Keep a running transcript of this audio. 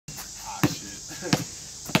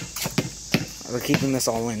We're keeping this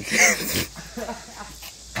all in.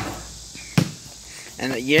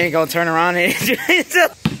 And you ain't gonna turn around here.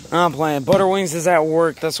 I'm playing. Butterwings is at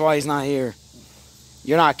work. That's why he's not here.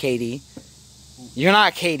 You're not KD. You're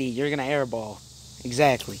not KD. You're gonna airball.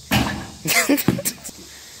 Exactly.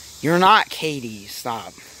 You're not KD.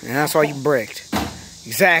 Stop. And that's why you bricked.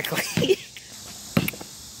 Exactly.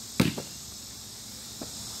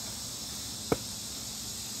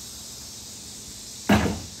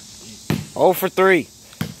 Oh for 3. You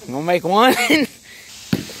gonna make one?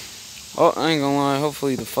 Oh, I ain't gonna lie.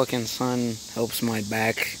 Hopefully the fucking sun helps my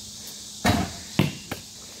back.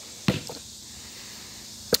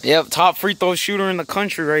 Yep, top free throw shooter in the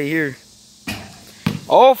country right here.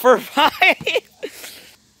 Oh for 5.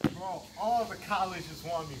 Bro, all the colleges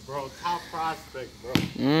want me, bro. Top prospect, bro.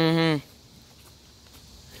 Mm-hmm.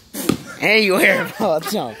 Hey, you airball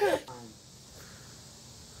jump.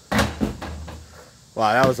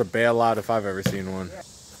 Wow, that was a bailout if I've ever seen one.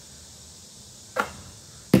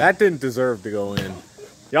 That didn't deserve to go in.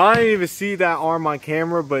 Y'all didn't even see that arm on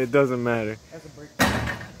camera, but it doesn't matter.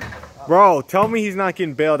 Bro, tell me he's not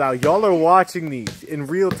getting bailed out. Y'all are watching these in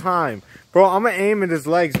real time. Bro, I'm gonna aim at his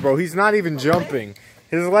legs, bro. He's not even jumping.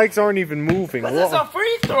 His legs aren't even moving. That's a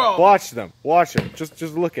free throw. Watch them. Watch them.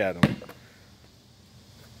 Just look at them.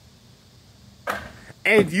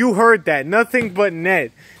 And you heard that. Nothing but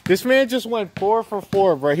net. This man just went 4 for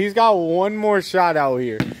 4, bro. He's got one more shot out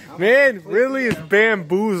here. Man really is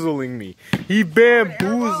bamboozling me. He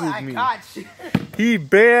bamboozled me. He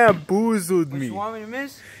bamboozled me. You want me to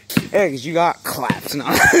miss? Yeah, because you got claps now.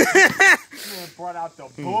 Man brought out the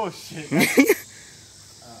bullshit.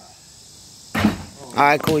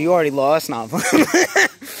 Alright, cool. You already lost now.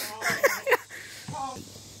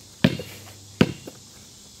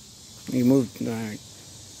 You moved. Alright.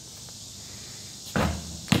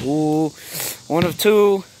 Ooh. 1 of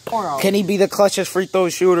 2. Can he be the clutchest free throw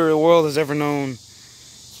shooter the world has ever known?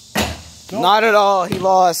 Nope. Not at all. He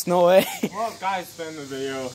lost. No way. Well, guys, send the video.